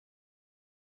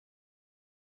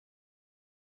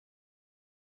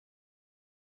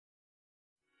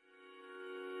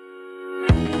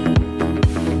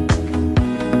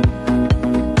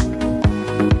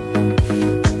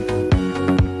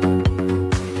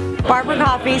Barbra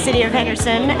Coffey, City of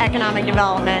Henderson, Economic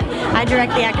Development. I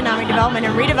direct the economic development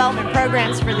and redevelopment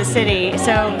programs for the city.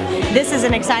 So this is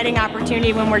an exciting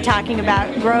opportunity when we're talking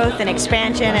about growth and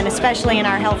expansion, and especially in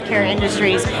our healthcare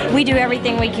industries. We do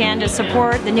everything we can to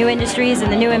support the new industries and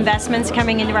the new investments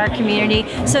coming into our community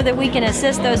so that we can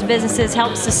assist those businesses,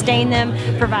 help sustain them,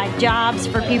 provide jobs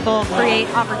for people, create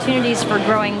opportunities for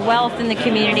growing wealth in the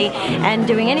community, and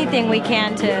doing anything we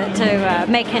can to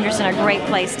make Henderson a great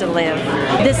place to live.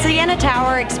 The Siena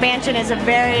Tower expansion is a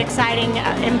very exciting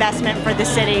investment for the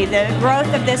city. The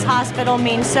growth of this hospital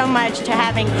means so much to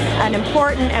having an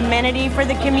important amenity for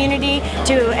the community.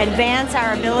 To advance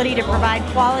our ability to provide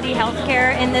quality health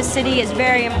care in this city is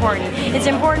very important. It's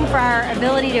important for our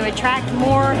ability to attract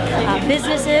more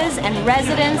businesses and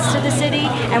residents to the city,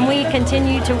 and we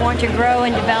continue to want to grow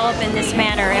and develop in this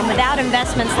manner. And without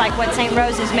investments like what St.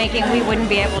 Rose is making, we wouldn't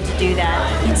be able to do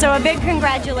that. So a big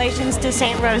congratulations to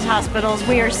St. Rose Hospitals.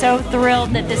 We are so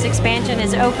thrilled that this expansion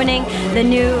is opening. The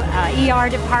new ER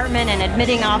department and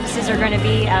admitting offices are going to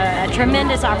be a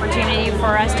tremendous opportunity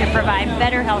for us to provide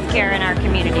better health care in our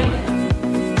community.